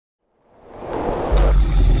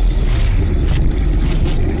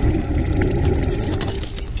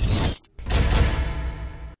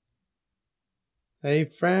Hey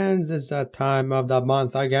friends, it's that time of the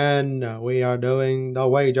month again. We are doing the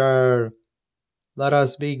wager. Let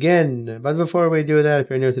us begin. But before we do that, if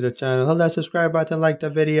you're new to the channel, hit that subscribe button, like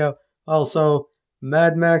the video. Also,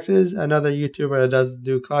 Mad Max is another YouTuber that does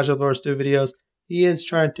do Clashoflords 2 videos. He is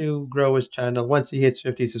trying to grow his channel. Once he hits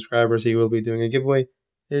 50 subscribers, he will be doing a giveaway.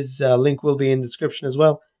 His link will be in the description as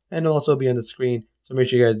well, and it'll also be on the screen. So make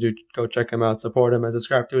sure you guys do go check him out, support him, and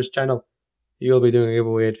subscribe to his channel. He will be doing a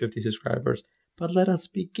giveaway at 50 subscribers. But let us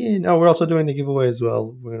begin. Oh, we're also doing the giveaway as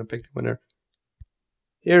well. We're going to pick the winner.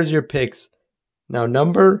 Here's your picks. Now,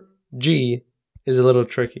 number G is a little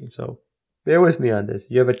tricky, so bear with me on this.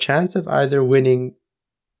 You have a chance of either winning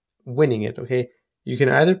it, okay? You can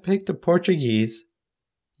either pick the Portuguese,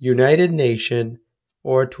 United Nation,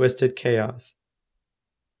 or Twisted Chaos.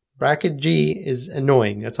 Bracket G is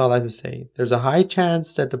annoying. That's all I have to say. There's a high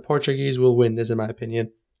chance that the Portuguese will win this, in my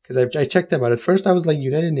opinion, because I checked them out. At first, I was like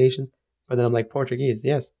United Nations, but then I'm like Portuguese.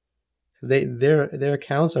 Yes, because their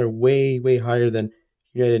accounts are way higher than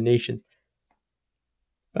United Nations.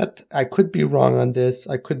 But I could be wrong on this.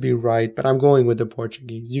 I could be right, but I'm going with the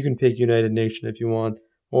Portuguese. You can pick United Nation if you want,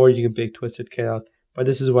 or you can pick Twisted Chaos. But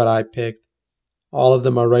this is what I picked. All of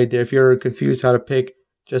them are right there. If you're confused how to pick,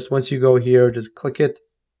 just once you go here, just click it,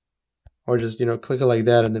 or just click it like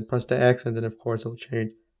that, and then press the X, and then of course it'll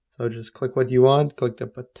change. So just click what you want. Click the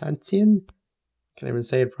Potensian. Can't even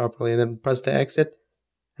say it properly, and then press the exit,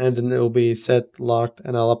 and then it will be set locked,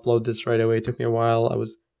 and I'll upload this right away. It took me a while. I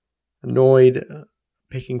was annoyed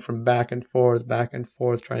picking from back and forth,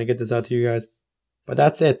 trying to get this out to you guys. But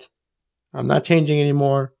that's it. I'm not changing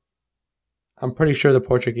anymore. I'm pretty sure the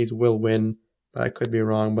Portuguese will win, but I could be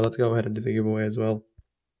wrong. But let's go ahead and do the giveaway as well.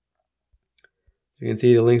 You can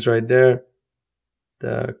see the links right there.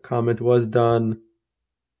 The comment was done.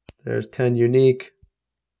 There's 10 unique.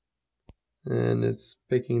 And it's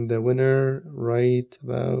picking the winner right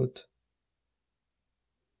about.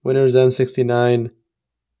 Winner's M69.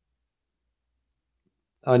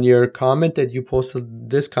 On your comment that you posted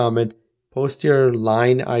this comment, post your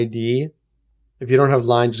line ID. If you don't have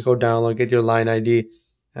line, just go download, get your line ID,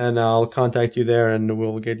 and I'll contact you there and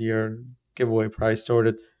we'll get your giveaway prize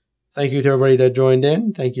sorted. Thank you to everybody that joined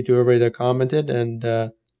in. Thank you to everybody that commented, and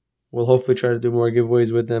we'll hopefully try to do more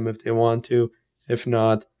giveaways with them if they want to. If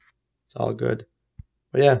not, it's all good.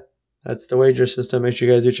 But yeah, that's the wager system. Make sure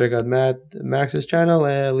you guys do check out Max's channel,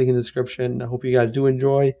 link in the description. I hope you guys do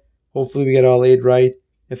enjoy. Hopefully we get all 8 right.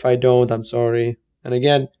 If I don't, I'm sorry. And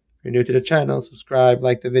again, if you're new to the channel, subscribe,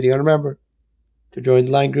 like the video, and remember to join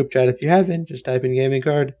the line group chat if you haven't. Just type in gaming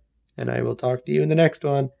card, and I will talk to you in the next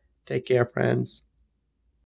one. Take care, friends.